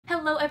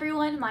Hello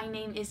everyone, my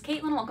name is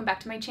Caitlin, welcome back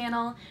to my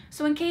channel.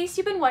 So in case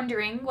you've been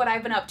wondering what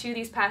I've been up to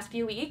these past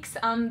few weeks,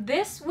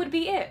 this would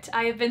be it.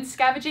 I have been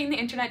scavenging the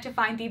internet to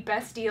find the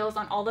best deals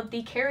on all of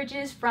the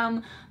carriages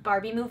from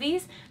Barbie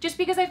movies, just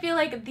because I feel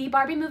like the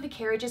Barbie movie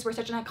carriages were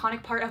such an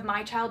iconic part of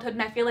my childhood,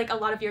 and I feel like a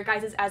lot of your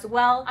guys' as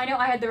well. I know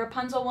I had the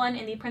Rapunzel one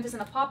and the Princess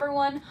and the Pauper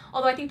one,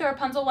 although I think the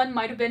Rapunzel one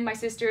might have been my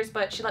sister's,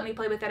 but she let me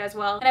play with that as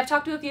well. And I've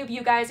talked to a few of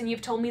you guys and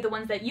you've told me the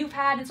ones that you've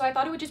had, and so I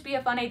thought it would just be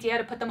a fun idea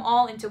to put them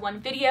all into one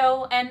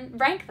video and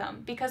rank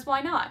them, because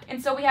why not?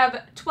 And so we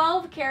have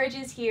 12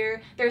 carriages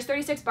here. There's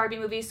 36 Barbie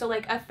movies, so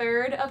like a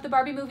third of the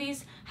Barbie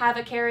movies have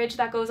a carriage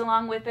that goes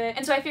along with it.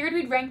 And so I figured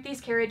we'd rank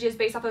these carriages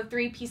based off of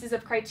 3 pieces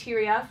of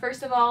criteria.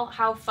 First of all,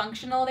 how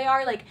functional they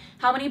are, like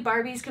how many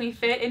Barbies can we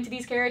fit into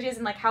these carriages,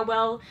 and like how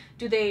well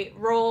do they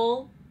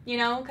roll, you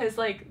know, because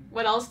like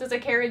what else does a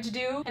carriage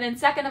do? And then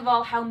second of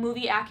all, how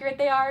movie accurate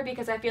they are,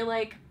 because I feel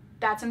like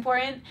that's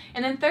important.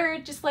 And then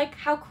third, just like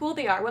how cool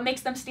they are, what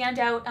makes them stand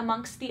out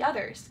amongst the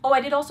others. Oh, I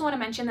did also want to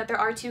mention that there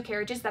are 2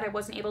 carriages that I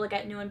wasn't able to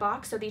get new in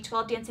box. So the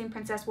 12 Dancing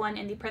Princess one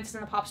and the Princess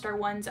and the Popstar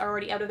ones are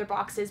already out of their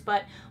boxes,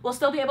 but we'll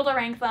still be able to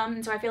rank them,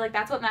 and so I feel like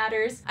that's what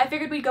matters. I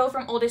figured we'd go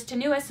from oldest to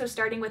newest, so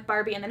starting with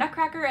Barbie and the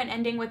Nutcracker and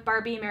ending with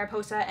Barbie,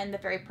 Mariposa, and the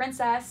Fairy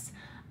Princess.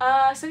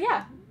 So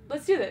yeah,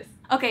 let's do this.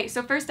 Okay,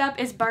 so first up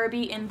is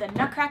Barbie in the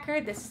Nutcracker.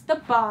 This is the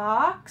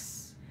box.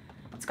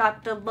 It's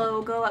got the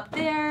logo up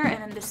there, and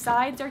then the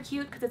sides are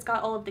cute because it's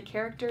got all of the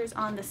characters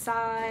on the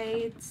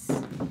sides,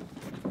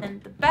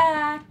 and the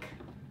back.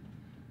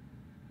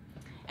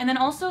 And then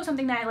also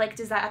something that I liked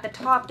is that at the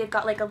top they've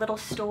got like a little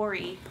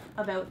story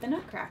about the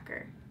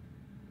Nutcracker.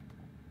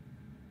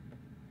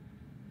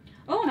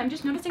 Oh, and I'm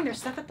just noticing there's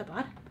stuff at the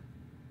bottom.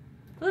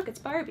 Look, it's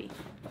Barbie.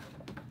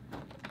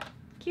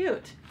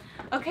 Cute.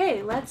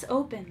 Okay, let's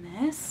open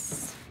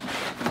this.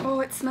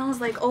 Oh, it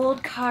smells like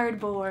old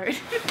cardboard.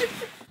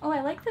 Oh,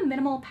 I like the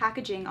minimal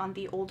packaging on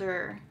the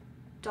older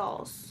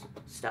dolls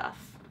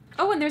stuff.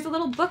 Oh, and there's a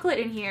little booklet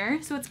in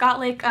here. So it's got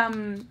like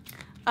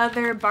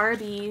other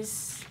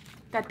Barbies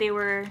that they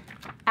were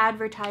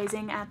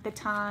advertising at the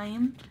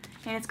time.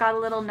 And it's got a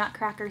little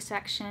Nutcracker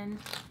section,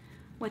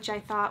 which I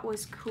thought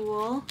was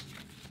cool.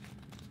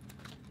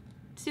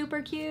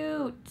 Super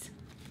cute.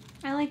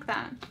 I like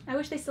that. I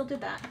wish they still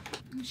did that.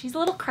 She's a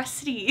little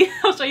crusty.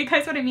 I'll show you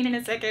guys what I mean in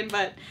a second,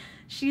 but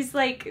she's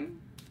like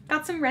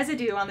got some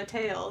residue on the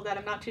tail that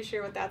I'm not too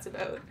sure what that's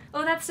about.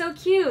 Oh, that's so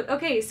cute.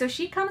 Okay, so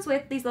she comes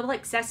with these little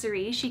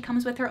accessories. She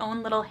comes with her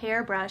own little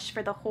hairbrush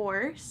for the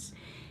horse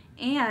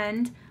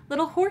and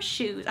little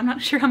horseshoes. I'm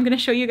not sure how I'm gonna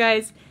show you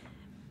guys.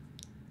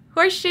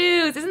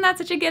 Horseshoes! Isn't that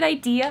such a good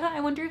idea? I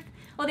wonder if,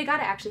 well, they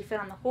gotta actually fit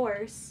on the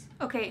horse.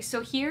 Okay,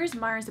 so here's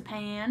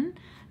Marzipan.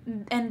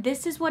 And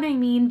this is what I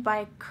mean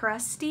by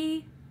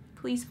crusty.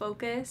 Please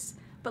focus.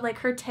 But like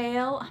her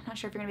tail, I'm not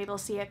sure if you're gonna be able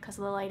to see it because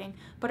of the lighting,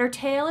 but her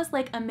tail is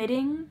like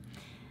emitting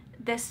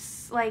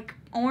this like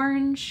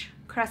orange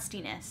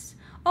crustiness.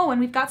 Oh,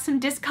 and we've got some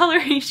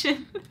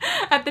discoloration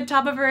at the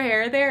top of her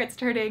hair there. It's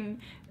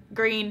turning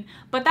green,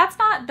 but that's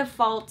not the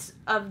fault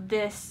of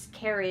this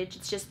carriage.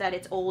 It's just that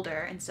it's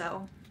older, and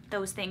so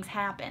those things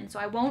happen. So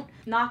I won't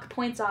knock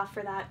points off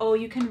for that. Oh,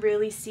 you can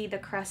really see the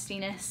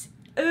crustiness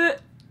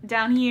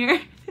down here.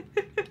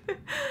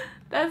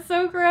 That's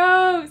so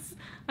gross.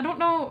 I don't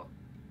know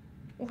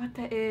what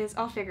that is.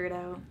 I'll figure it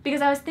out. Because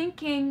I was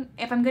thinking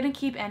if I'm gonna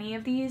keep any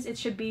of these, it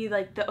should be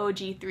like the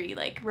OG 3,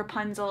 like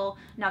Rapunzel,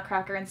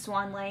 Nutcracker, and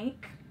Swan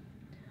Lake.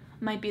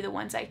 Might be the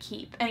ones I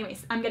keep.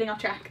 Anyways, I'm getting off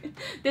track.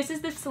 This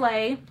is the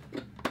sleigh.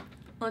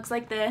 Looks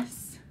like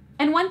this.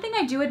 And one thing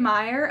I do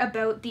admire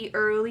about the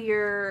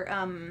earlier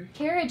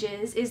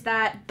carriages is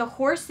that the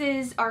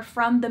horses are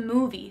from the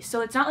movie.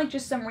 So it's not like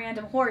just some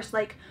random horse.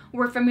 Like,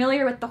 we're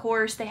familiar with the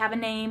horse, they have a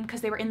name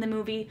because they were in the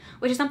movie,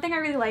 which is something I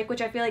really like, which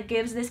I feel like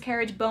gives this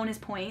carriage bonus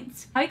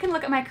points. Now you can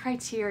look at my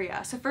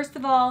criteria. So first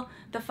of all,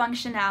 the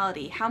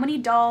functionality. How many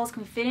dolls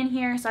can fit in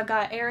here? So I've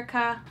got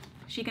Erica,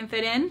 she can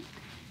fit in.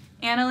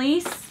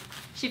 Annalise,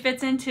 she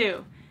fits in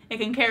 2. It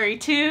can carry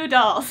 2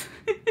 dolls.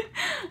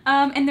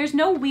 And there's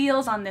no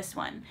wheels on this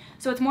one.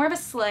 So it's more of a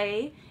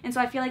sleigh, and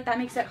so I feel like that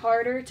makes it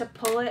harder to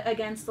pull it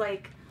against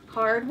like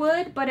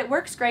hardwood, but it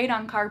works great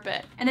on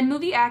carpet. And then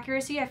movie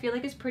accuracy I feel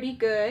like is pretty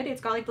good.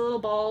 It's got like the little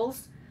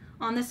balls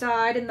on the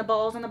side and the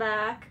balls on the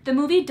back. The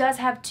movie does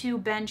have 2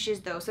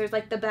 benches though. So there's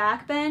like the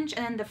back bench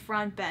and then the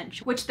front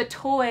bench, which the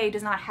toy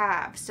does not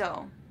have.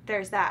 So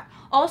there's that.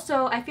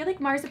 Also, I feel like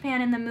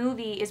Marzipan in the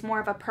movie is more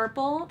of a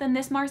purple than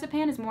this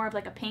Marzipan is more of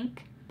like a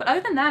pink. But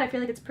other than that, I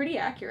feel like it's pretty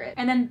accurate.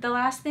 And then the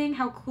last thing,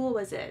 how cool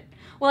was it?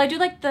 Well, I do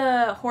like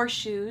the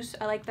horseshoes.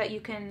 I like that you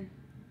can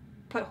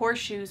put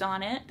horseshoes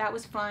on it. That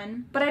was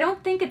fun. But I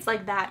don't think it's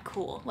like that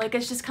cool. Like,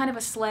 it's just kind of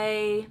a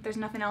sleigh. There's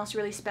nothing else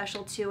really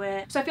special to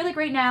it. So I feel like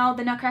right now,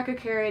 the Nutcracker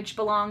carriage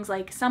belongs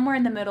like somewhere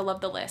in the middle of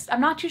the list.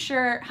 I'm not too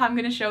sure how I'm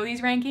gonna show these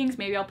rankings.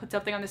 Maybe I'll put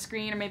something on the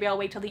screen, or maybe I'll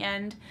wait till the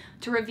end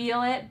to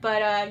reveal it.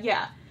 But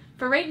yeah,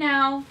 for right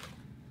now,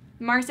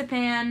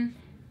 Marzipan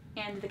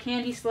and the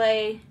candy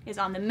sleigh is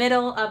on the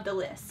middle of the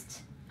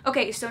list.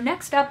 Okay, so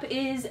next up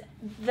is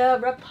the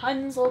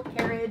Rapunzel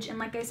carriage, and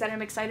like I said,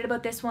 I'm excited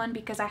about this one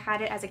because I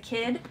had it as a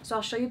kid. So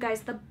I'll show you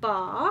guys the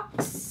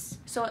box.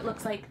 So it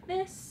looks like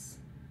this,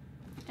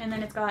 and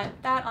then it's got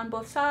that on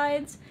both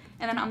sides,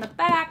 and then on the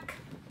back,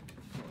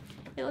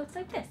 it looks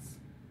like this.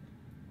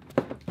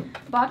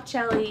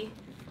 Botticelli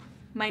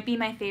might be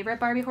my favorite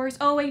Barbie horse.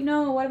 Oh wait,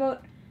 no, what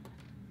about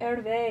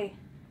Hervé?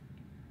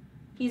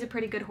 He's a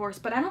pretty good horse,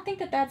 but I don't think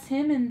that that's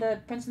him in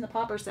the Prince and the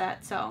Pauper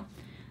set, so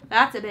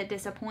that's a bit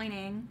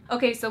disappointing.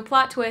 Okay, so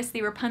plot twist,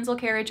 the Rapunzel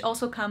carriage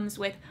also comes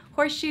with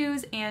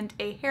horseshoes and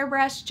a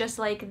hairbrush, just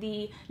like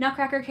the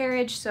Nutcracker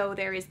carriage, so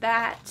there is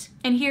that.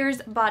 And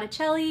here's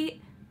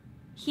Botticelli.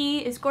 He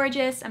is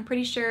gorgeous. I'm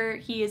pretty sure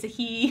he is a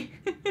he,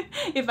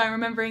 if I'm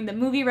remembering the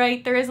movie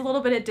right. There is a little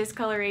bit of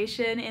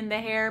discoloration in the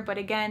hair, but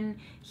again,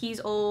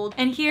 he's old.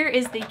 And here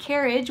is the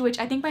carriage, which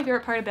I think my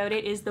favorite part about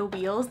it is the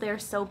wheels. They're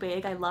so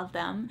big, I love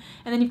them.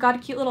 And then you've got a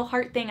cute little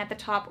heart thing at the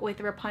top with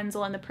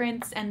Rapunzel and the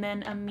prince, and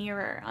then a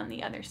mirror on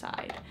the other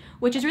side,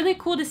 which is really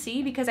cool to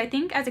see because I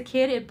think as a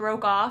kid it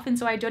broke off, and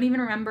so I don't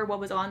even remember what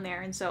was on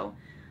there, and so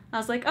I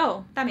was like,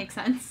 oh, that makes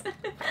sense.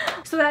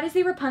 So that is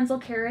the Rapunzel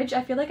carriage.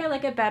 I feel like I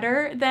like it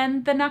better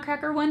than the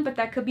Nutcracker one, but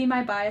that could be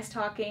my bias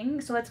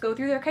talking. So let's go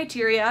through their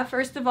criteria.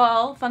 First of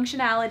all,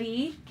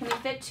 functionality. Can we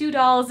fit 2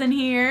 dolls in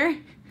here?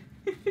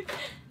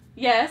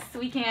 Yes,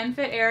 we can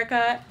fit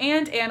Erica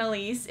and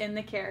Annalise in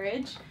the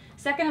carriage.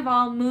 Second of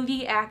all,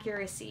 movie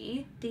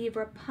accuracy. The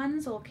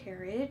Rapunzel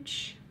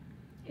carriage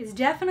is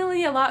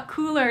definitely a lot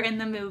cooler in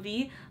the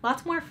movie.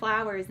 Lots more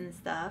flowers and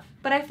stuff.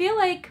 But I feel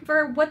like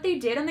for what they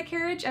did on the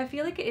carriage, I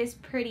feel like it is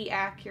pretty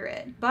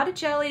accurate.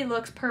 Botticelli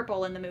looks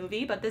purple in the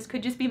movie, but this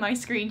could just be my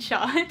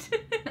screenshot.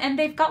 And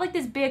they've got like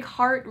this big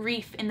heart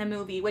wreath in the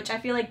movie, which I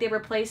feel like they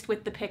replaced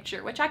with the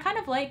picture, which I kind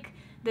of like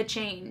the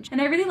change.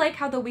 And I really like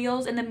how the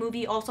wheels in the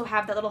movie also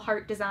have that little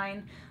heart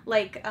design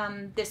like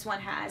this one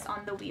has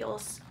on the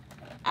wheels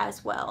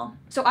as well.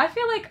 So I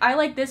feel like I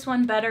like this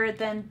one better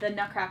than the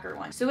Nutcracker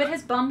one. So it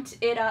has bumped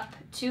it up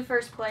to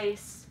first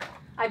place.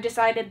 I've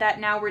decided that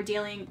now we're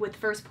dealing with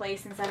first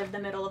place instead of the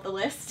middle of the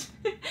list.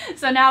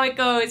 So now it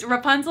goes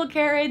Rapunzel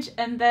carriage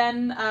and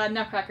then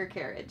Nutcracker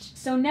carriage.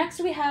 So next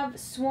we have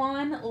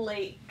Swan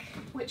Lake,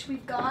 which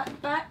we've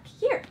got back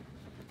here.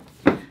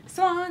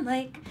 Swan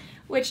Lake,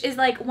 which is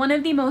like one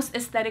of the most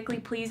aesthetically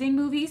pleasing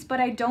movies, but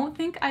I don't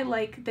think I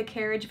like the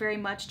carriage very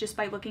much just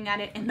by looking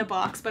at it in the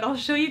box, but I'll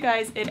show you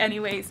guys it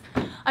anyways.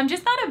 I'm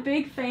just not a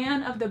big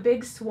fan of the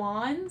big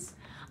swans.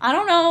 I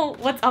don't know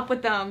what's up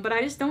with them, but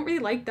I just don't really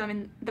like them,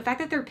 and the fact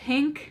that they're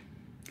pink,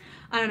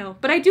 I don't know.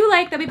 But I do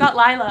like that we got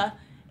Lila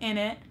in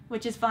it,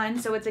 which is fun,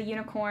 so it's a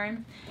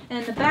unicorn. And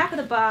then the back of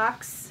the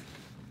box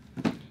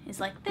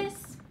is like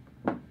this,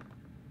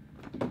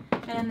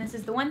 and this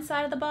is the one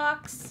side of the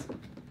box,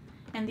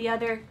 and the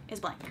other is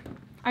blank.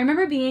 I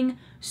remember being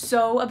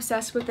so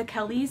obsessed with the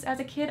Kellys as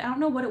a kid. I don't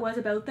know what it was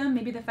about them,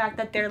 maybe the fact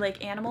that they're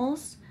like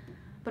animals,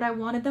 but I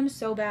wanted them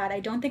so bad. I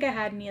don't think I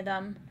had any of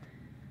them,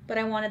 but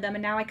I wanted them,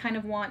 and now I kind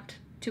of want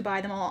to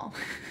buy them all.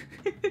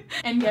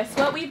 And guess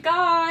what we've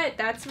got?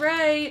 That's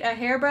right, a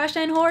hairbrush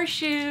and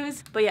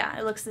horseshoes. But yeah,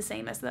 it looks the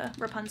same as the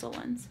Rapunzel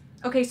ones.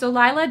 Okay, so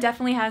Lila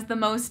definitely has the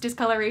most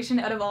discoloration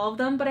out of all of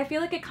them, but I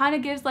feel like it kind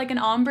of gives like an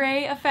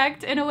ombre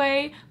effect in a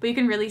way, but you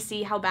can really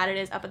see how bad it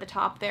is up at the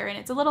top there, and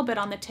it's a little bit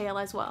on the tail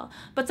as well.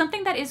 But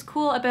something that is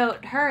cool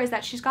about her is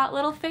that she's got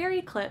little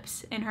fairy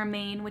clips in her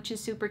mane, which is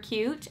super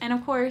cute, and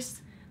of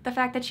course, the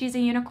fact that she's a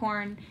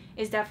unicorn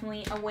is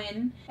definitely a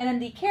win. And then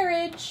the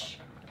carriage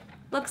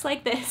looks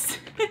like this.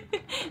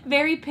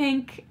 Very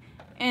pink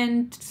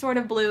and sort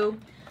of blue.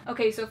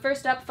 Okay, so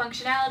first up,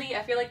 functionality.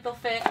 I feel like they'll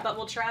fit, but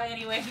we'll try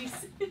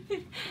anyways.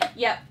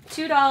 Yep,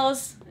 2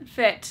 dolls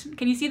fit.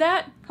 Can you see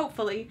that?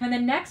 Hopefully. And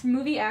then next,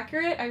 movie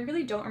accurate. I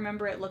really don't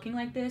remember it looking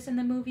like this in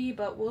the movie,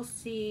 but we'll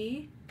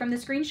see. From the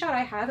screenshot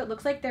I have, it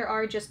looks like there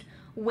are just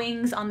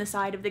wings on the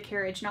side of the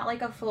carriage, not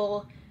like a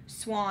full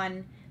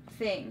swan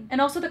thing. And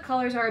also the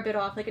colors are a bit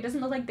off. Like, it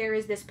doesn't look like there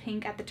is this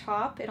pink at the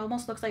top. It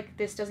almost looks like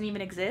this doesn't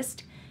even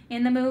exist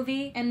in the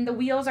movie, and the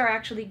wheels are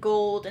actually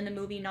gold in the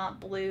movie,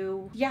 not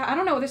blue. Yeah, I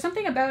don't know, there's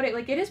something about it,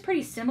 like it is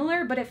pretty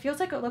similar, but it feels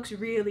like it looks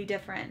really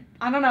different.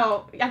 I don't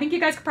know, I think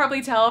you guys could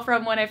probably tell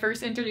from when I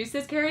first introduced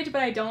this carriage,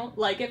 but I don't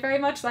like it very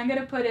much, so I'm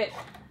gonna put it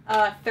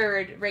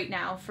third right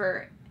now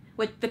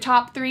with the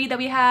top 3 that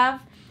we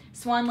have.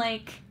 Swan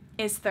Lake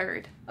is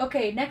third.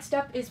 Okay, next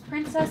up is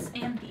Princess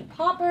and the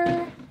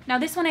Pauper. Now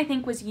this one I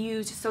think was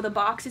used, so the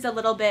box is a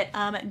little bit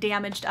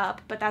damaged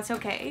up, but that's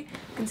okay.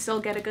 You can still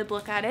get a good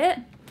look at it.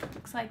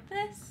 Looks like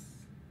this.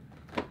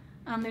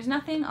 There's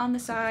nothing on the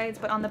sides,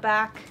 but on the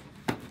back,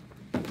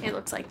 it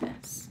looks like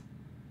this.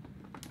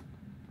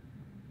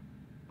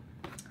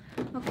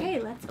 Okay,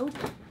 let's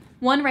open.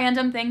 One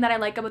random thing that I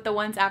like about the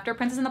ones after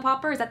Princess and the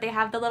Pauper is that they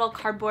have the little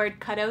cardboard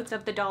cutouts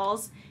of the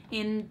dolls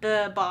in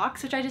the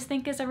box, which I just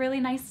think is a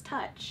really nice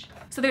touch.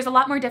 So there's a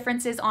lot more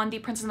differences on the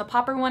Princess and the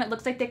Pauper one. It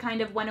looks like they kind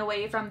of went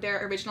away from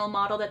their original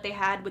model that they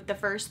had with the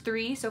first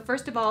 3. So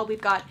first of all, we've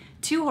got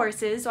 2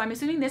 horses. So I'm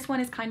assuming this one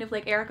is kind of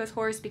like Erica's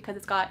horse because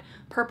it's got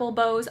purple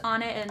bows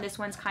on it, and this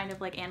one's kind of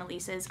like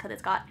Annalise's because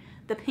it's got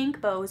the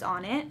pink bows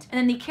on it. And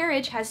then the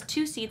carriage has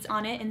 2 seats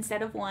on it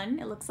instead of 1.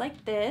 It looks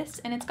like this,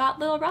 and it's got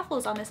little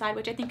ruffles on the side,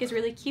 which I think is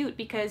really cute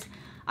because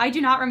I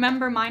do not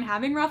remember mine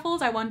having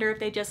ruffles. I wonder if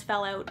they just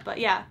fell out, but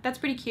yeah, that's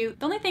pretty cute.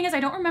 The only thing is I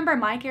don't remember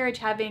my carriage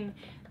having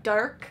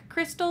dark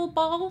crystal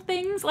ball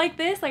things like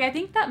this. Like I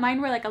think that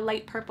mine were like a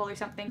light purple or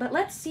something. But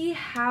let's see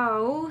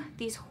how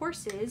these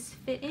horses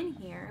fit in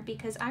here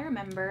because I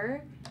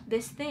remember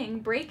this thing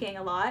breaking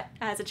a lot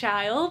as a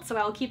child, so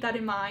I'll keep that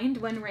in mind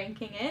when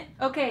ranking it.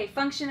 Okay,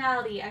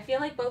 functionality. I feel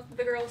like both of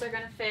the girls are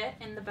gonna fit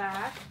in the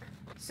back,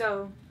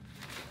 so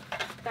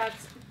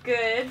that's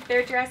good.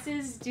 Their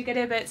dresses do get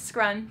a bit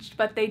scrunched,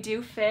 but they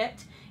do fit.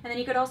 And then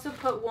you could also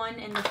put one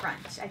in the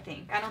front, I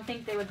think. I don't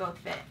think they would both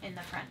fit in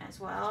the front as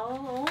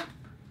well.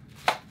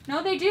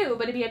 No, they do,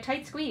 but it'd be a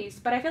tight squeeze.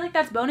 But I feel like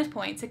that's bonus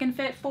points. It can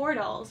fit 4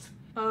 dolls.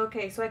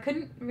 Okay, so I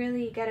couldn't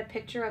really get a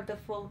picture of the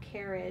full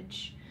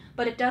carriage,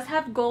 but it does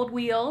have gold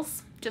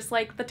wheels, just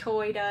like the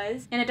toy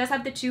does. And it does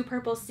have the 2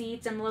 purple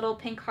seats and the little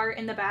pink heart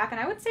in the back. And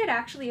I would say it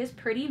actually is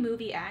pretty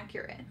movie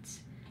accurate.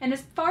 And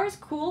as far as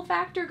cool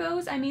factor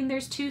goes, I mean,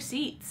 there's 2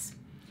 seats.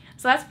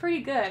 So that's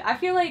pretty good. I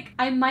feel like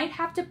I might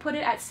have to put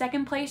it at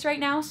 2nd place right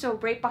now, so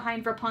right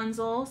behind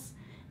Rapunzel's.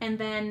 And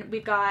then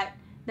we've got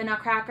the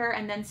Nutcracker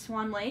and then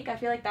Swan Lake. I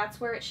feel like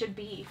that's where it should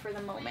be for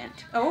the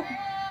moment. Oh,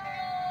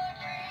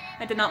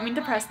 I did not mean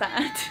to press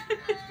that.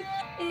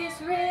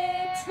 It's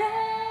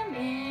written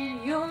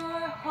in your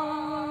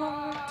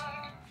heart.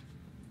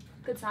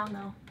 Good song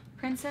though.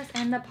 Princess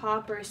and the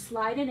Pauper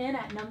sliding in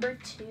at number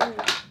 2.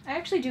 I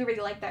actually do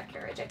really like that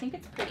carriage. I think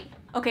it's pretty.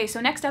 Okay,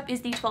 so next up is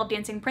the 12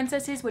 Dancing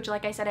Princesses, which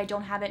like I said, I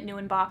don't have it new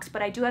in box,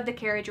 but I do have the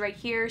carriage right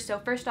here. So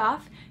first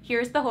off,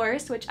 here's the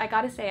horse, which I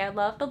gotta say, I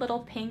love the little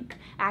pink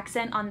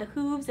accent on the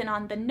hooves and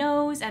on the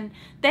nose, and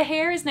the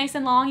hair is nice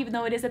and long, even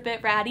though it is a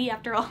bit ratty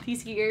after all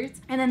these years.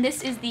 And then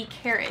this is the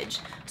carriage.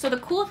 So the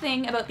cool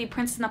thing about the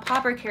Princess and the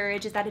Pauper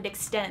carriage is that it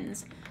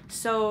extends.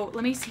 So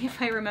let me see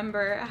if I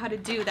remember how to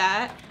do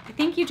that. I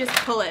think you just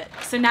pull it.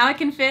 So now it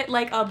can fit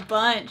like a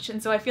bunch.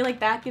 And so I feel like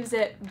that gives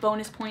it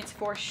bonus points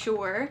for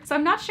sure. So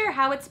I'm not sure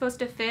how it's supposed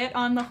to fit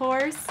on the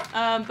horse,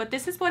 but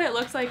this is what it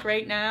looks like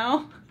right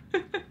now.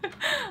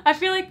 I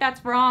feel like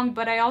that's wrong,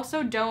 but I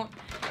also don't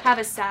have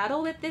a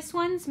saddle with this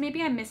one, so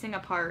maybe I'm missing a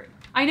part.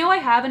 I know I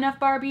have enough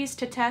Barbies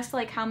to test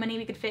like how many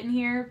we could fit in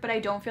here, but I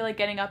don't feel like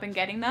getting up and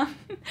getting them.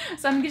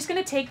 So I'm just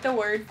gonna take the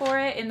word for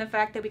it in the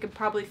fact that we could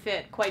probably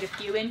fit quite a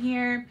few in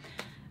here.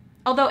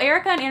 Although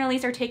Erica and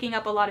Annalise are taking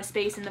up a lot of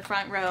space in the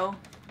front row.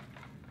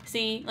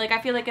 See, like I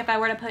feel like if I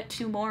were to put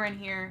 2 more in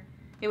here,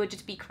 it would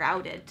just be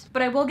crowded.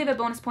 But I will give it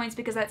bonus points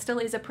because that still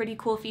is a pretty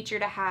cool feature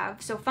to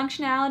have. So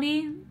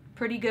functionality,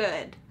 pretty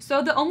good.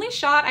 So the only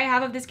shot I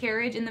have of this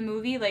carriage in the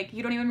movie, like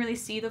you don't even really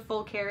see the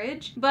full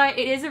carriage, but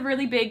it is a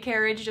really big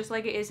carriage just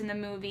like it is in the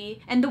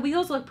movie. And the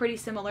wheels look pretty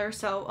similar,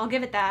 so I'll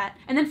give it that.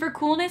 And then for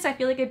coolness, I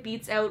feel like it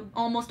beats out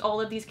almost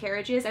all of these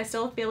carriages. I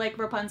still feel like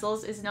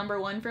Rapunzel's is number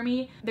 1 for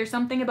me. There's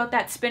something about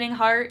that spinning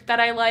heart that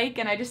I like,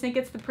 and I just think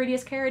it's the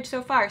prettiest carriage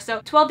so far.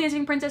 So 12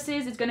 Dancing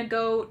Princesses is gonna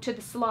go to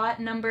the slot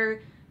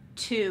number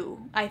 2,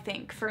 I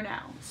think, for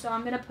now. So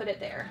I'm gonna put it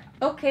there.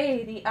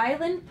 Okay, the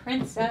Island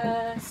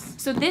Princess.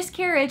 So this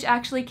carriage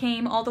actually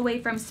came all the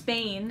way from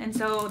Spain, and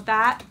so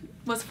that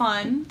was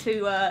fun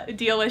to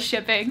deal with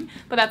shipping,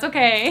 but that's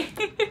okay.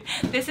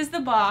 This is the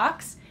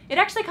box. It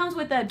actually comes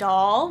with a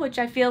doll, which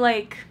I feel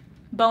like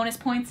bonus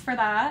points for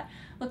that.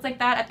 Looks like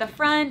that at the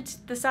front.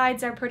 The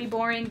sides are pretty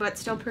boring, but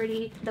still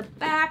pretty. The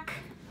back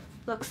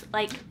looks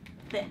like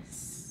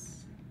this.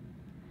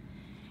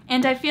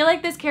 And I feel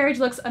like this carriage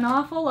looks an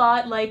awful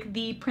lot like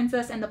the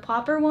Princess and the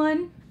Pauper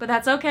one, but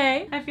that's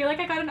okay. I feel like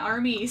I got an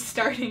army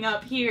starting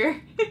up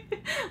here.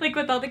 Like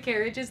with all the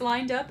carriages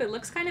lined up, it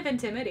looks kind of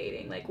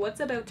intimidating. Like what's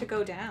about to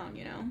go down,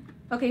 you know?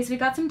 Okay, so we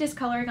got some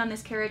discoloring on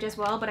this carriage as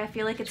well, but I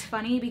feel like it's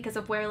funny because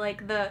of where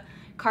like the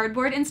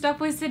cardboard and stuff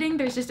was sitting.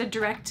 There's just a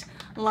direct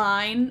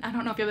line. I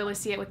don't know if you'll be able to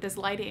see it with this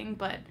lighting,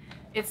 but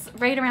it's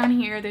right around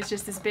here. There's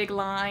just this big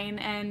line,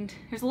 and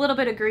there's a little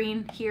bit of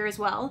green here as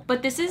well.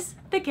 But this is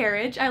the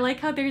carriage. I like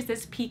how there's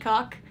this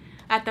peacock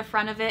at the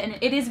front of it, and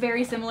it is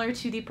very similar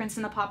to the Prince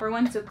and the Pauper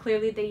one, so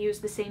clearly they use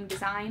the same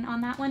design on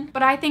that one.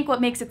 But I think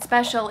what makes it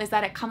special is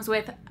that it comes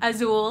with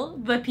Azul,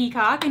 the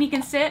peacock, and he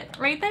can sit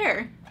right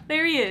there.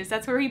 There he is.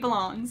 That's where he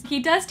belongs. He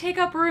does take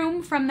up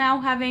room from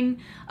now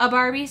having a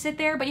Barbie sit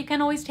there, but you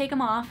can always take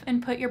them off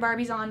and put your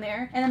Barbies on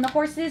there. And then the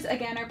horses,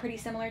 again, are pretty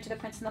similar to the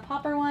Prince and the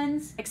Pauper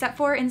ones, except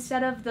for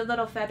instead of the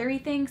little feathery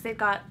things, they've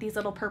got these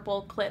little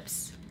purple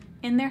clips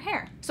in their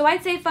hair. So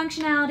I'd say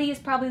functionality is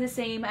probably the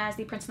same as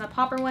the Prince and the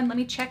Pauper one. Let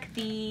me check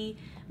the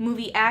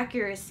movie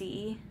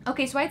accuracy.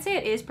 Okay, so I'd say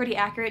it is pretty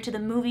accurate to the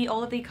movie.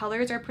 All of the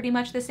colors are pretty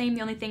much the same.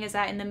 The only thing is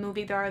that in the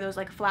movie there are those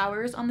like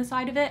flowers on the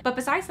side of it. But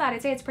besides that,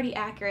 I'd say it's pretty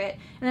accurate.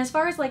 And as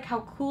far as like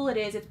how cool it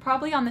is, it's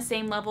probably on the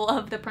same level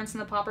of the Prince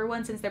and the Pauper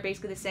one since they're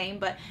basically the same,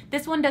 but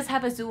this one does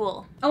have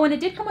Azul. Oh, and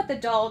it did come with the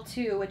doll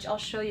too, which I'll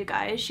show you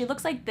guys. She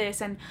looks like this,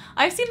 and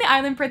I've seen the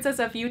Island Princess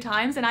a few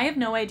times and I have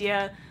no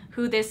idea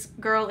who this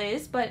girl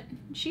is, but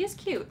she is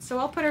cute, so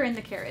I'll put her in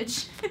the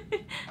carriage.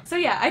 So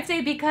yeah, I'd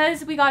say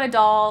because we got a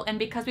doll and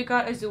because we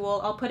got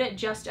Azul, I'll put it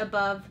just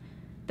above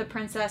the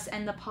princess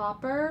and the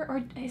pauper.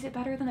 Or is it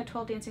better than the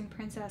 12 Dancing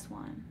Princess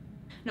one?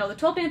 No, the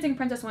 12 Dancing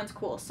Princess one's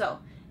cool. So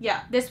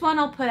yeah, this one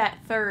I'll put at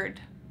third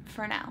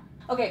for now.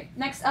 Okay,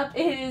 next up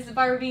is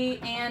Barbie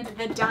and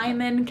the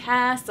Diamond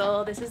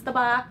Castle. This is the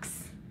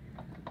box.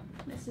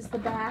 This is the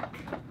back.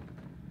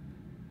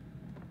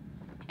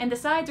 And the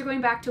sides are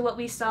going back to what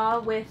we saw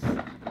with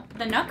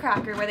the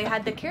Nutcracker, where they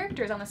had the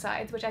characters on the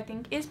sides, which I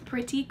think is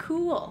pretty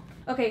cool.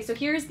 Okay, so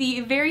here's the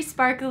very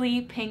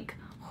sparkly pink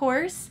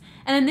horse.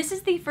 And then this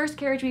is the first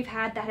carriage we've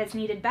had that has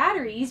needed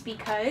batteries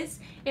because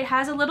it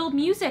has a little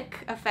music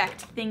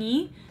effect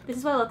thingy. This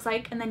is what it looks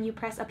like, and then you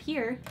press up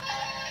here.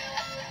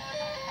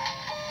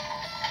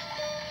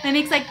 And it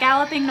makes like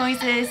galloping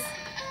noises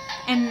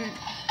and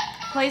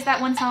plays that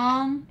one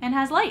song and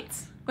has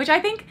lights, which I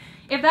think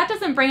if that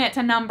doesn't bring it to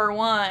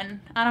 #1,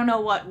 I don't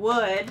know what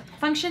would.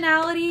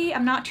 Functionality,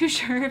 I'm not too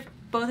sure if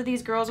both of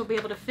these girls will be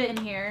able to fit in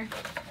here,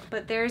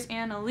 but there's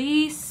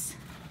Annalise.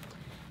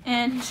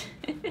 And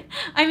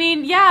I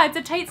mean, yeah, it's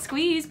a tight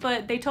squeeze,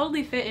 but they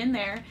totally fit in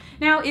there.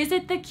 Now, is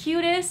it the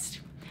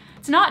cutest?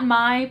 It's not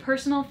my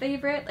personal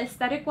favorite.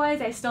 Aesthetic-wise,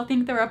 I still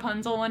think the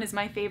Rapunzel one is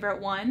my favorite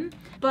one.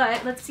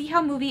 But let's see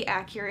how movie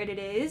accurate it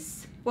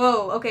is.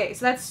 Whoa, okay,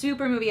 so that's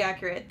super movie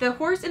accurate. The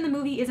horse in the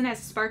movie isn't as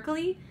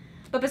sparkly,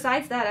 but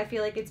besides that, I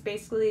feel like it's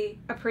basically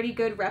a pretty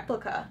good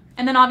replica.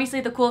 And then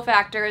obviously the cool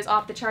factor is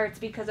off the charts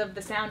because of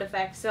the sound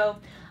effects. So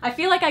I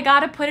feel like I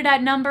gotta put it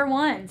at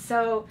 #1.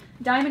 So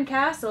Diamond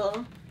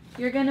Castle,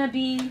 you're gonna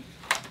be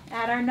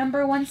at our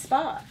 #1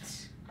 spot.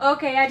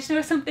 Okay, I just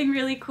noticed something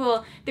really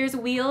cool. There's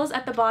wheels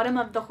at the bottom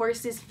of the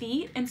horse's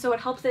feet, and so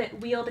it helps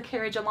it wheel the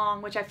carriage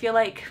along, which I feel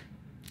like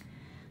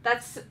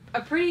that's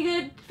a pretty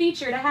good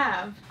feature to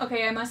have.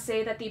 Okay, I must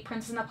say that the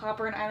Princess and the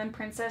Pauper and Island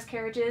Princess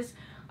carriages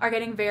are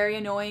getting very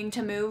annoying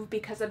to move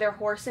because of their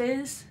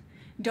horses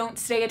don't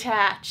stay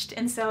attached,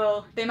 and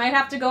so they might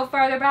have to go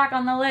farther back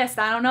on the list.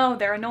 I don't know,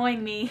 they're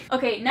annoying me.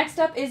 Okay, next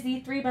up is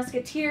the Three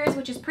Musketeers,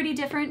 which is pretty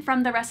different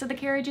from the rest of the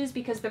carriages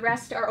because the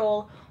rest are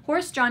all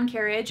horse-drawn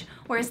carriage,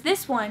 whereas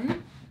this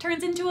one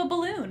turns into a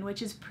balloon,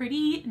 which is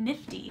pretty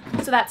nifty.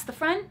 So that's the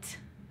front,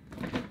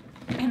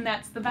 and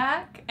that's the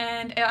back,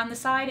 and on the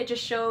side it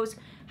just shows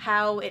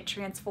how it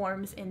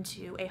transforms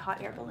into a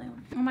hot air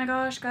balloon. Oh my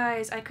gosh,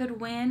 guys, I could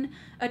win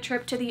a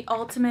trip to the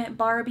ultimate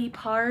Barbie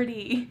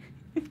party.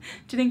 Do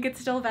you think it's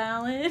still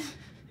valid?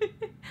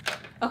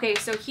 Okay,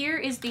 so here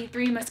is the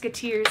Three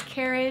Musketeers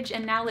carriage,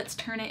 and now let's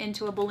turn it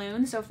into a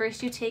balloon. So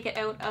first you take it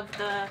out of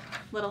the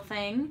little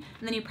thing,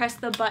 and then you press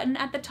the button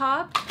at the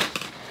top,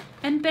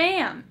 and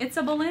bam, it's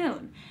a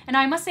balloon. And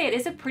I must say it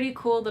is a pretty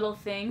cool little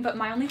thing, but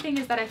my only thing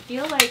is that I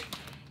feel like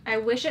I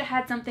wish it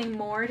had something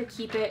more to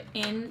keep it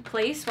in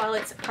place while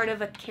it's part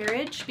of a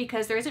carriage,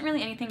 because there isn't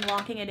really anything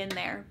locking it in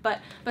there.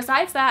 But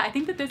besides that, I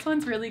think that this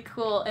one's really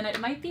cool, and it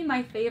might be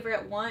my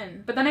favorite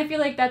one. But then I feel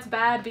like that's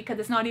bad because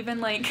it's not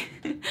even like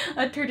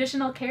a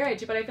traditional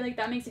carriage, but I feel like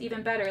that makes it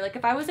even better. Like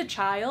if I was a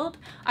child,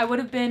 I would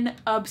have been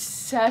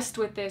obsessed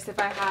with this if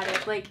I had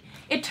it. Like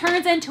it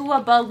turns into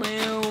a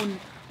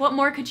balloon. What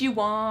more could you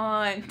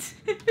want?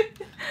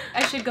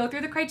 I should go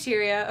through the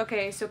criteria.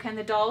 Okay, so can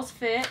the dolls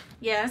fit?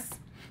 Yes.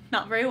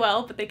 Not very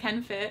well, but they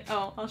can fit.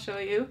 Oh, I'll show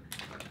you.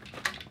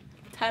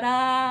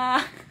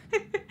 Ta-da!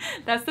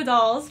 That's the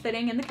dolls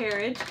fitting in the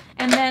carriage.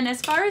 And then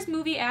as far as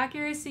movie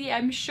accuracy,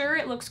 I'm sure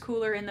it looks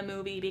cooler in the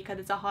movie because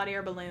it's a hot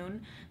air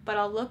balloon, but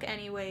I'll look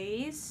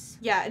anyways.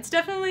 Yeah, it's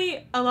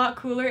definitely a lot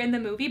cooler in the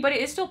movie, but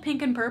it is still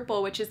pink and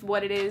purple, which is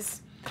what it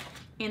is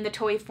in the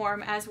toy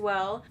form as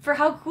well. For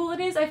how cool it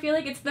is, I feel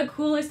like it's the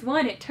coolest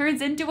one. It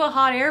turns into a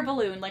hot air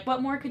balloon. Like,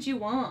 what more could you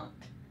want?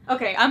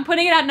 Okay, I'm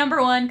putting it at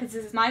 #1 because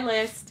this is my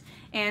list.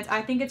 And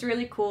I think it's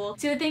really cool.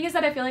 See, the thing is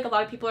that I feel like a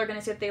lot of people are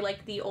gonna say that they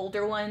like the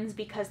older ones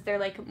because they're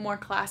like more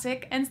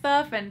classic and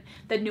stuff, and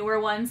the newer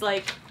ones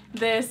like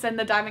this and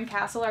the Diamond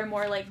Castle are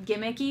more like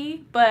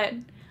gimmicky, but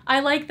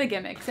I like the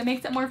gimmicks. It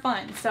makes it more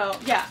fun. So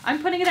yeah,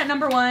 I'm putting it at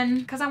 #1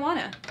 because I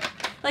wanna.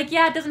 Like,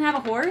 yeah, it doesn't have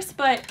a horse,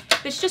 but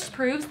this just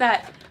proves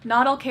that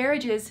not all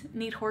carriages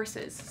need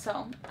horses,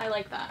 so I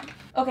like that.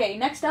 Okay,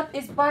 next up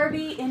is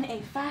Barbie in a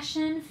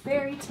fashion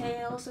fairy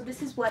tale. So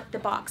this is what the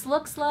box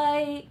looks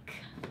like.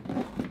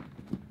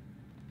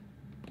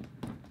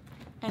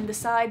 And the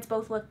sides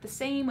both look the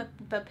same with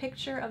the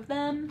picture of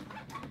them,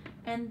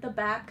 and the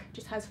back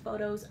just has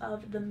photos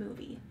of the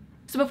movie.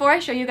 So before I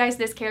show you guys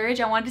this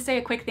carriage, I wanted to say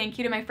a quick thank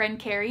you to my friend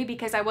Carrie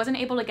because I wasn't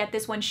able to get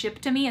this one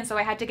shipped to me, and so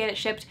I had to get it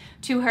shipped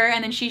to her,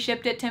 and then she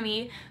shipped it to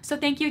me. So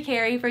thank you,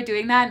 Carrie, for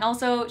doing that. And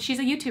also, she's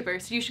a YouTuber,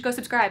 so you should go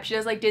subscribe. She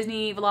does like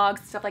Disney vlogs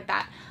and stuff like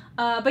that.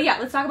 But yeah,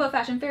 let's talk about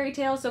fashion fairy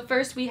tale. So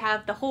first we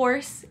have the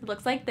horse. It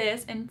looks like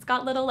this, and it's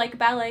got little like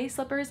ballet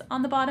slippers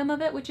on the bottom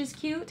of it, which is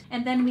cute.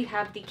 And then we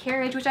have the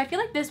carriage, which I feel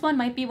like this one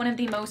might be one of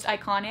the most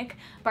iconic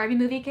Barbie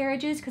movie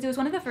carriages because it was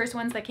one of the first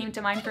ones that came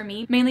to mind for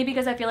me, mainly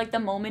because I feel like the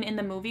moment in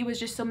the movie was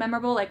just so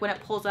memorable, like when it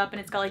pulls up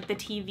and it's got like the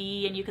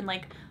TV and you can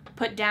like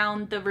put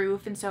down the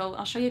roof, and so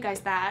I'll show you guys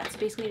that. So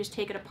basically you just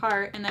take it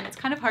apart, and then it's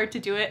kind of hard to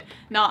do it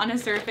not on a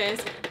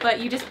surface, but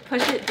you just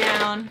push it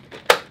down.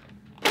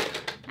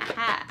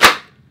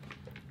 Aha.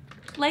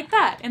 Like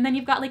that, and then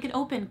you've got like an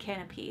open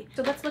canopy.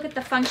 So let's look at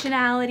the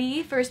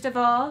functionality. First of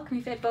all, can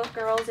we fit both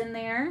girls in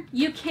there?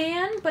 You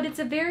can, but it's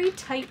a very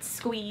tight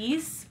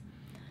squeeze.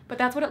 But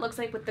that's what it looks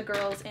like with the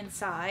girls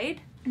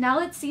inside. Now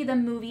let's see the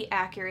movie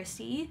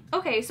accuracy.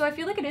 Okay, so I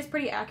feel like it is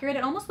pretty accurate.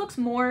 It almost looks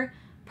more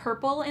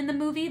purple in the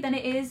movie than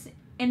it is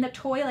in the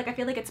toy. Like I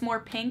feel like it's more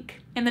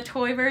pink in the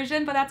toy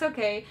version, but that's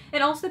okay.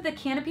 And also the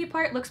canopy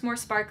part looks more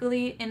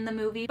sparkly in the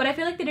movie, but I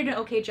feel like they did an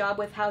okay job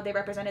with how they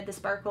represented the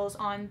sparkles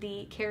on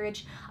the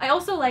carriage. I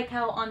also like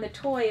how on the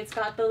toy it's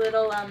got the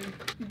little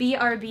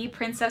BRB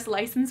princess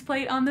license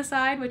plate on the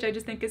side, which I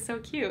just think is so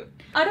cute.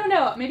 I don't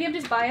know, maybe I'm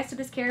just biased to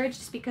this carriage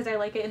just because I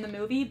like it in the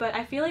movie, but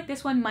I feel like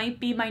this one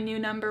might be my new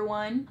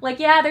 #1. Like,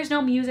 yeah, there's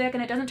no music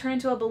and it doesn't turn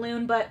into a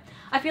balloon, but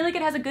I feel like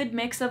it has a good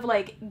mix of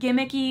like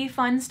gimmicky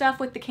fun stuff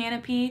with the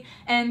canopy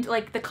and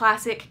like the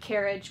classic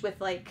carriage with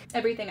like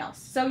everything else.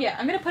 So yeah,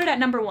 I'm gonna put it at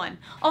 #1.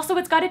 Also,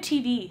 it's got a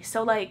TV,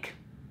 so like,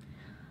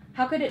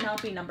 how could it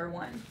not be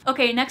 #1?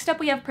 Okay, next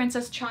up we have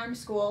Princess Charm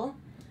School,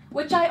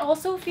 which I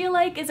also feel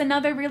like is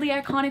another really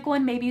iconic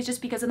one. Maybe it's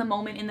just because of the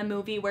moment in the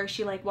movie where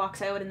she like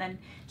walks out and then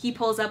he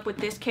pulls up with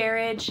this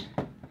carriage.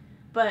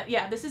 But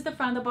yeah, this is the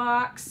front of the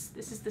box,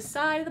 this is the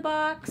side of the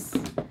box,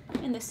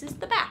 and this is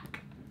the back.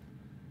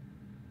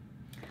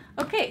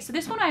 Okay, so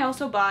this one I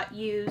also bought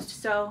used,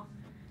 so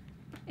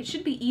it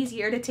should be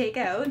easier to take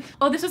out.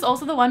 Oh, this was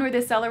also the one where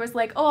the seller was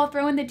like, oh, I'll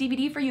throw in the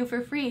DVD for you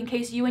for free in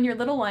case you and your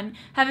little one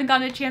haven't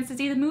gotten a chance to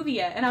see the movie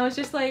yet. And I was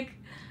just like,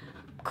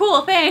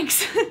 cool,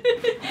 thanks.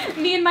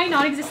 Me and my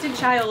non-existent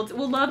child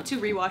will love to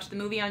rewatch the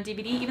movie on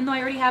DVD, even though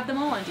I already have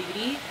them all on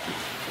DVD.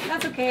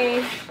 That's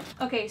okay.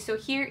 Okay, so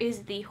here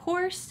is the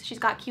horse. She's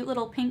got cute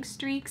little pink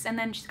streaks, and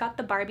then she's got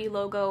the Barbie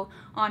logo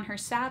on her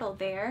saddle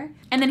there.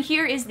 And then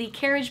here is the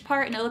carriage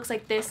part, and it looks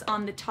like this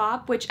on the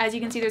top, which as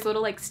you can see, there's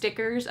little like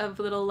stickers of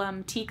little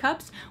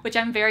teacups, which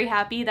I'm very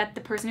happy that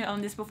the person who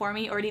owned this before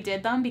me already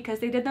did them because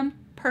they did them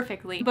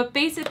perfectly. But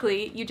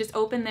basically, you just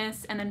open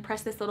this and then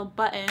press this little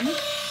button.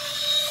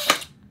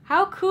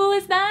 How cool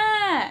is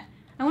that?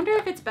 I wonder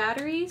if it's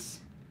batteries.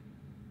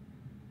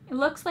 It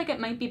looks like it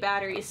might be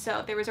batteries,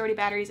 so there was already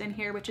batteries in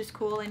here, which is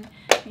cool. And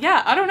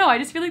yeah, I don't know, I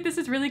just feel like this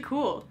is really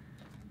cool.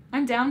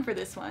 I'm down for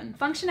this one.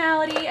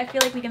 Functionality, I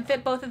feel like we can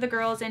fit both of the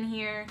girls in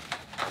here.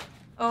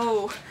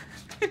 Oh,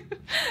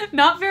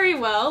 not very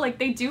well. Like,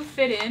 they do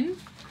fit in,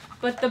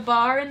 but the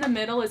bar in the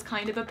middle is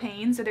kind of a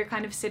pain, so they're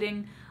kind of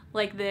sitting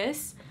like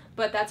this,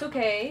 but that's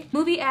okay.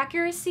 Movie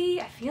accuracy,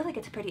 I feel like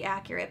it's pretty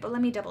accurate, but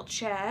let me double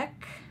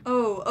check.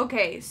 Oh,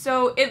 okay,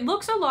 so it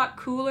looks a lot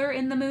cooler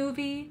in the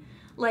movie.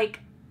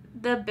 Like,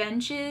 the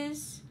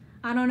benches,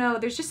 I don't know,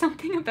 there's just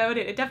something about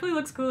it. It definitely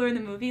looks cooler in the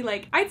movie.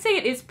 Like, I'd say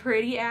it is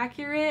pretty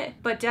accurate,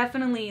 but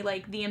definitely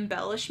like the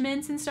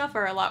embellishments and stuff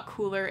are a lot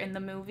cooler in the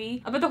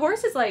movie. But the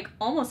horse is like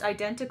almost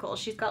identical.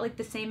 She's got like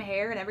the same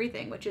hair and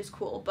everything, which is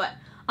cool. But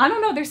I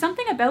don't know, there's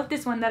something about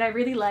this one that I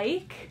really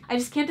like. I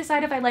just can't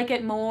decide if I like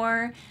it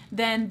more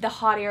than the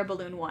hot air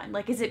balloon one.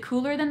 Like, is it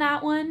cooler than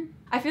that one?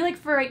 I feel like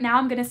for right now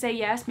I'm gonna say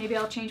yes. Maybe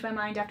I'll change my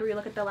mind after we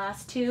look at the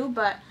last two,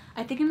 but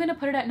I think I'm gonna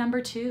put it at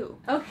 #2.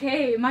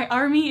 Okay, my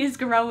army is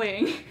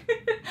growing.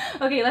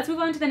 Okay, let's move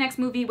on to the next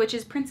movie, which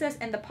is Princess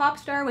and the Pop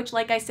Star, which,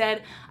 like I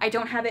said, I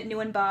don't have it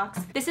new in box.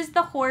 This is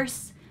the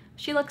horse.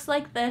 She looks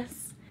like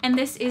this. And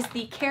this is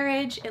the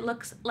carriage. It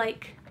looks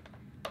like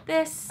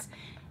this.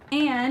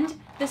 And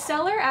the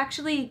seller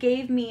actually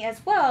gave me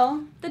as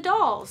well the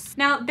dolls.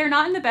 Now, they're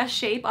not in the best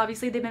shape.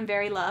 Obviously, they've been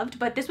very loved,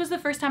 but this was the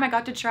first time I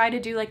got to try to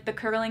do like the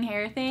curling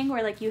hair thing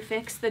where like you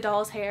fix the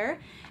doll's hair.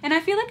 And I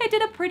feel like I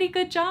did a pretty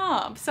good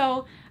job.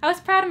 So I was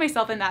proud of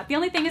myself in that. The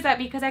only thing is that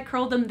because I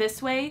curled them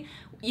this way,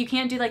 you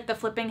can't do like the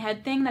flipping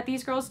head thing that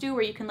these girls do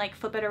where you can like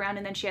flip it around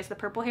and then she has the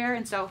purple hair.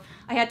 And so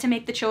I had to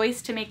make the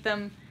choice to make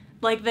them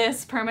like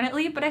this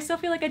permanently, but I still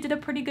feel like I did a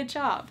pretty good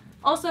job.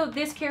 Also,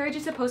 this carriage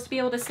is supposed to be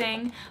able to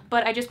sing,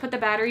 but I just put the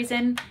batteries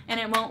in and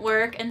it won't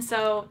work, and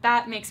so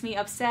that makes me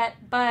upset,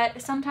 but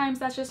sometimes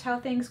that's just how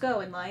things go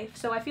in life.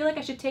 So I feel like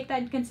I should take that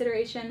into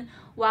consideration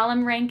while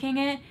I'm ranking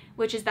it,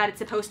 which is that it's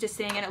supposed to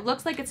sing, and it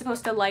looks like it's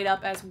supposed to light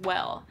up as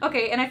well.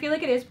 Okay, and I feel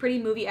like it is pretty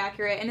movie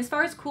accurate, and as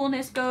far as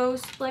coolness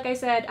goes, like I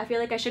said, I feel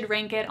like I should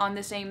rank it on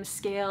the same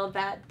scale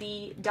that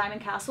the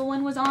Diamond Castle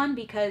one was on,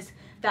 because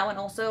that one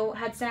also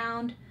had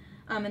sound.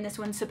 And this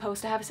one's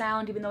supposed to have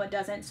sound even though it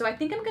doesn't. So I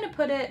think I'm gonna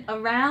put it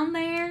around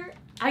there.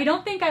 I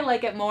don't think I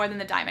like it more than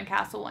the Diamond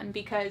Castle one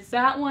because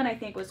that one I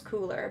think was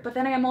cooler. But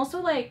then I am also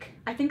like,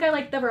 I think I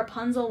like the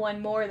Rapunzel one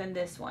more than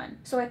this one.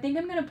 So I think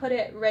I'm gonna put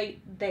it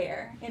right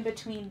there in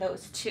between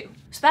those two.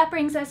 So that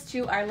brings us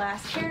to our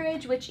last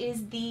carriage, which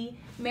is the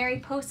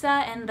Mariposa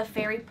and the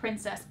Fairy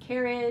Princess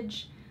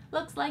carriage.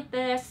 Looks like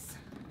this.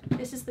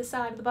 This is the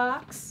side of the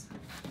box.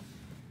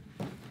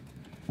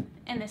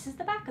 And this is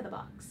the back of the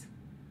box.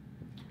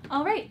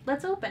 All right,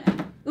 let's open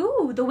it.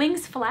 Ooh, the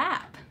wings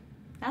flap.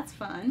 That's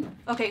fun.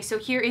 Okay, so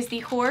here is the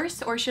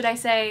horse, or should I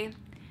say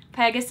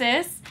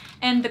Pegasus.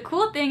 And the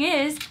cool thing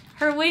is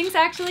her wings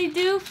actually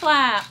do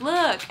flap.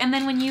 Look. And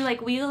then when you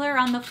like wheel her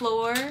on the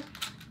floor,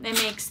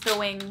 it makes the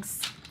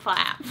wings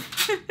flap.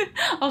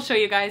 I'll show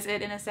you guys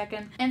it in a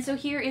second. And so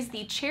here is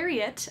the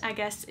chariot, I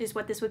guess is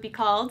what this would be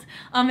called.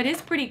 It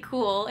is pretty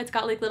cool. It's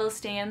got like little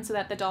stands so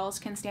that the dolls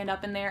can stand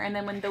up in there, and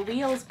then when the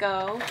wheels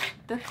go,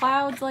 the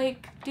clouds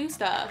like do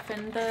stuff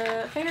and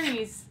the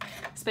fairies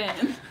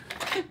spin.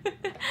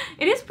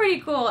 It is pretty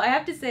cool, I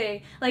have to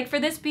say. Like for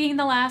this being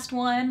the last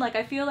one, like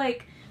I feel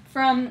like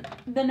from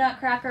the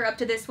Nutcracker up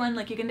to this one,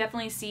 like you can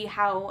definitely see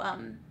how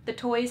the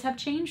toys have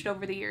changed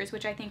over the years,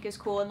 which I think is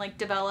cool and like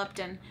developed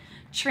and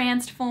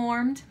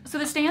transformed. So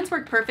the stands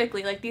work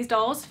perfectly. Like these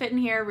dolls fit in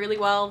here really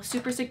well,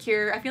 super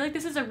secure. I feel like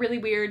this is a really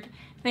weird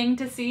thing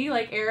to see,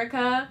 like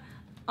Erica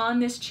on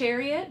this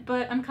chariot,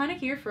 but I'm kind of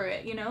here for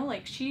it, you know,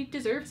 like she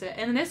deserves it.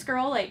 And this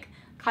girl like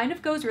kind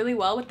of goes really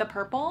well with the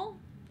purple.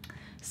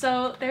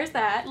 So there's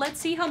that. Let's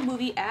see how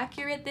movie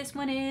accurate this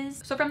one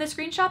is. So from the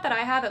screenshot that I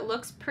have, it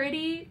looks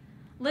pretty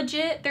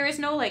legit. There is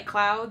no like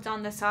clouds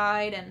on the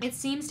side, and it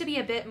seems to be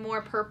a bit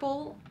more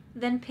purple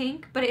than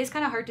pink, but it is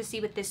kind of hard to see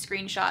with this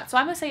screenshot. So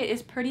I'm gonna say it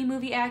is pretty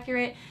movie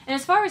accurate. And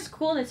as far as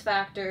coolness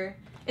factor,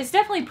 it's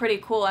definitely pretty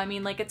cool. I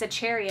mean, like it's a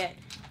chariot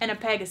and a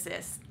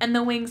Pegasus and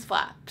the wings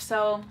flap.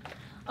 So,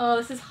 oh,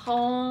 this is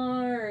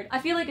hard. I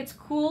feel like it's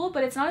cool,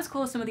 but it's not as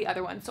cool as some of the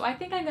other ones. So I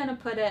think I'm gonna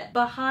put it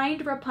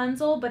behind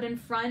Rapunzel, but in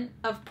front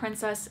of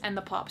Princess and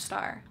the Pop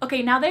Star.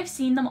 Okay, now that I've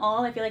seen them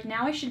all, I feel like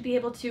now I should be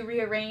able to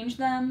rearrange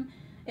them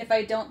if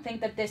I don't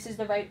think that this is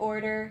the right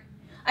order.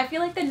 I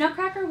feel like the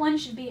Nutcracker one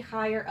should be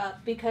higher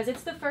up because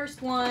it's the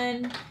first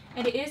one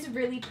and it is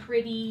really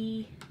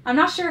pretty. I'm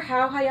not sure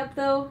how high up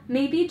though.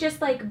 Maybe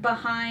just like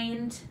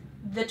behind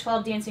the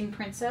 12 Dancing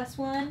Princess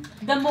one.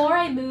 The more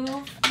I move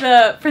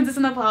the Princess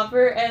and the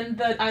Pauper and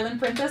the Island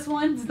Princess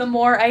ones, the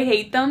more I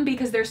hate them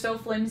because they're so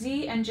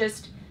flimsy and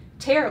just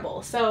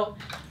terrible. So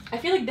I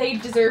feel like they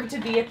deserve to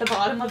be at the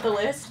bottom of the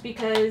list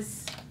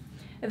because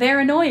they're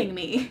annoying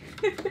me.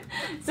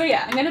 So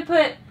yeah, I'm gonna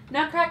put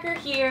Nutcracker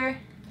here.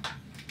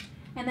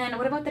 And then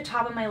what about the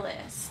top of my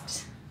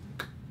list?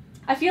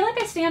 I feel like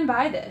I stand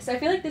by this. I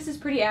feel like this is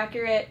pretty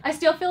accurate. I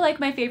still feel like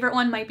my favorite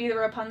one might be the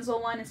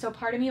Rapunzel one, and so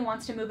part of me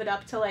wants to move it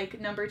up to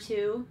like number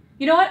 2.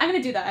 You know what? I'm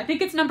gonna do that. I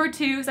think it's number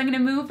 2, so I'm gonna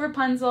move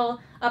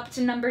Rapunzel up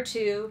to number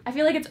 2. I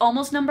feel like it's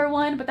almost number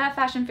 1, but that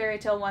Fashion Fairy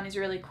Tale one is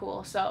really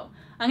cool, so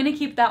I'm gonna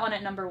keep that one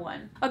at number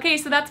 1. Okay,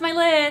 so that's my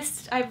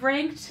list. I've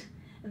ranked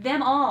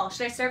them all.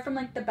 Should I start from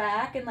like the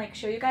back and like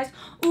show you guys?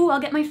 Ooh, I'll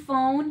get my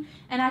phone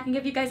and I can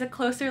give you guys a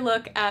closer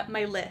look at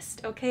my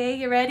list. Okay,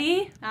 you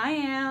ready? I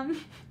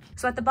am.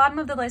 So at the bottom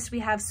of the list we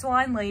have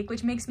Swan Lake,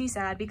 which makes me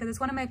sad because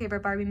it's one of my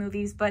favorite Barbie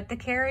movies, but the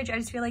carriage I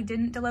just feel like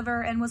didn't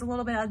deliver and was a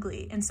little bit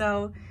ugly, and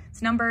so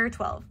it's number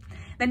 12.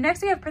 Then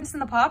next we have Princess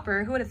and the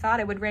Pauper. Who would have thought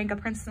I would rank a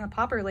Princess and the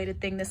Pauper related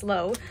thing this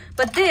low?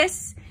 But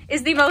this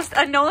is the most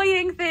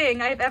annoying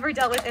thing I've ever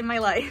dealt with in my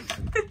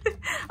life.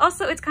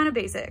 Also, it's kind of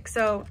basic,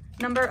 so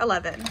number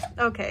 11.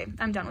 Okay,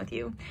 I'm done with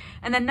you.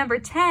 And then number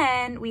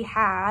 10, we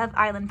have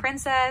Island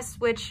Princess,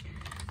 which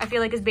I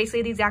feel like is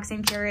basically the exact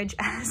same carriage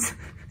as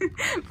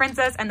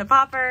Princess and the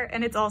Pauper,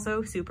 and it's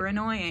also super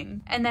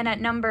annoying. And then at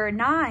number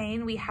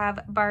 9, we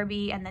have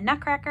Barbie and the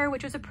Nutcracker,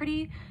 which was a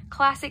pretty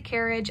classic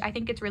carriage. I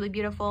think it's really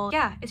beautiful.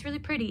 Yeah, it's really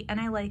pretty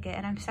and I like it,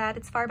 and I'm sad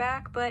it's far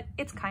back, but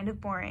it's kind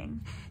of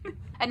boring.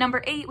 At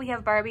number 8, we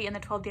have Barbie and the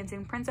 12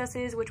 Dancing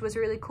Princesses, which was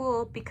really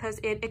cool because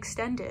it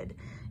extended.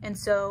 And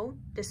so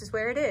this is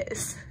where it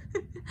is.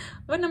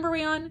 What number are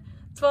we on?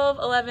 12,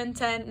 11,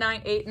 10,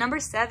 9, 8. Number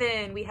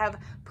 7, we have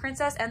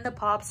Princess and the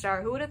Pop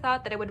Star. Who would have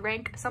thought that I would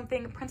rank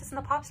something Princess and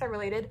the Pop Star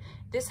related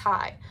this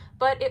high?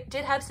 But it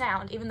did have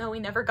sound, even though we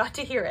never got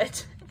to hear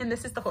it. And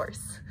this is the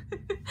horse.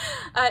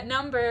 At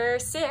number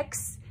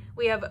 6,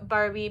 we have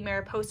Barbie,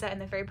 Mariposa, and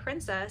the Fairy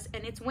Princess,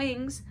 and its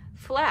wings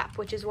flap,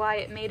 which is why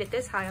it made it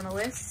this high on the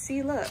list.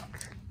 See, look.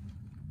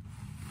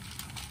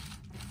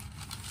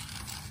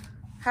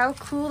 How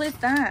cool is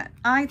that?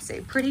 I'd say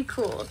pretty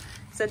cool.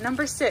 So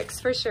number 6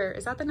 for sure.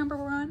 Is that the number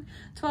we're on?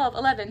 12,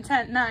 11,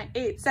 10, 9,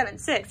 8, 7,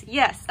 6.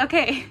 Yes,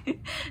 okay.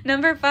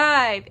 Number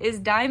 5 is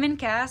Diamond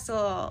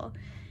Castle.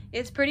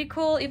 It's pretty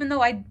cool, even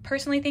though I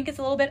personally think it's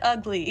a little bit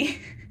ugly.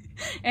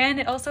 And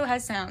it also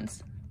has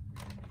sounds.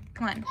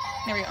 Come on,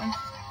 there we go.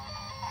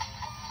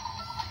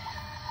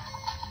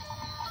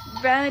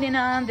 Riding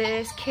on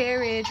this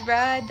carriage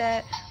ride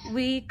that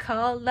we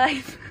call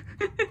life.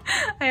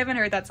 I haven't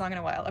heard that song in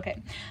a while.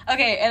 Okay.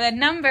 Okay, and then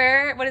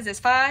number, what is this,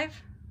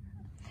 5?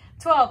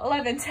 12,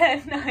 11,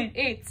 10, 9,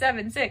 8,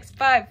 7, 6,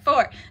 5,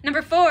 4.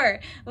 Number 4,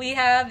 we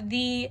have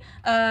the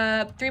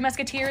Three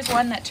Musketeers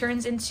one that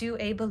turns into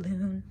a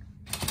balloon.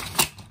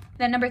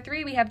 Then number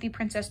 3, we have the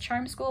Princess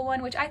Charm School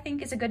one, which I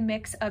think is a good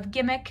mix of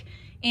gimmick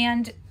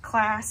and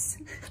class.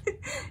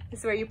 This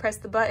is where you press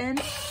the button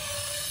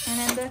and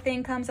then the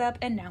thing comes up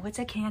and now it's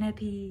a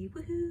canopy.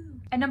 Woohoo!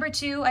 At number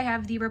 2, I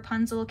have the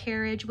Rapunzel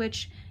carriage,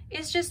 which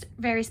is just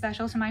very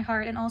special to my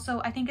heart. And also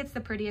I think it's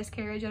the prettiest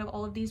carriage out of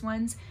all of these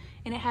ones.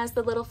 And it has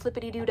the little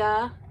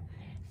flippity-doo-dah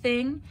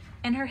thing,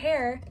 and her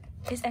hair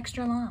is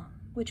extra long.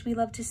 which we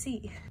love to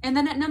see. And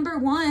then at number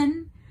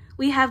 1,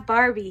 we have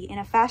Barbie in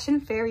a fashion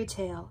fairy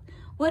tale.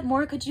 What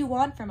more could you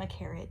want from a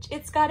carriage?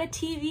 It's got a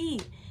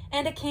TV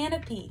and a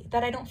canopy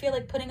that I don't feel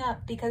like putting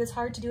up because it's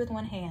hard to do with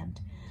one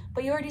hand.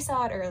 But you already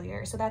saw it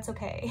earlier, so that's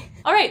okay.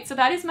 All right, so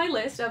that is my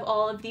list of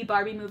all of the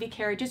Barbie movie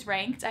carriages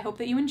ranked. I hope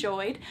that you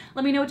enjoyed.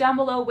 Let me know down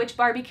below which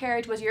Barbie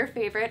carriage was your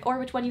favorite or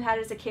which one you had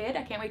as a kid.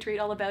 I can't wait to read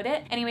all about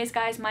it. Anyways,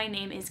 guys, my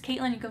name is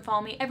Caitlin. You can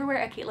follow me everywhere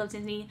at Kate Loves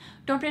Disney.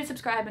 Don't forget to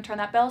subscribe and turn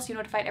that bell so you're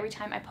notified every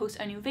time I post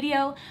a new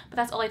video. But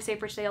that's all I have to say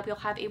for today. I hope you'll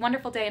have a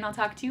wonderful day, and I'll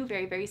talk to you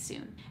very, very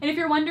soon. And if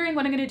you're wondering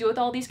what I'm going to do with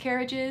all these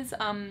carriages,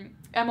 I'm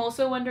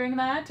also wondering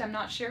that. I'm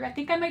not sure. I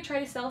think I might try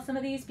to sell some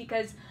of these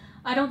because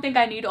I don't think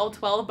I need all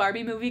 12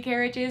 Barbie movie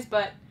carriages,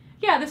 but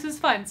yeah, this was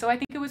fun, so I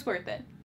think it was worth it.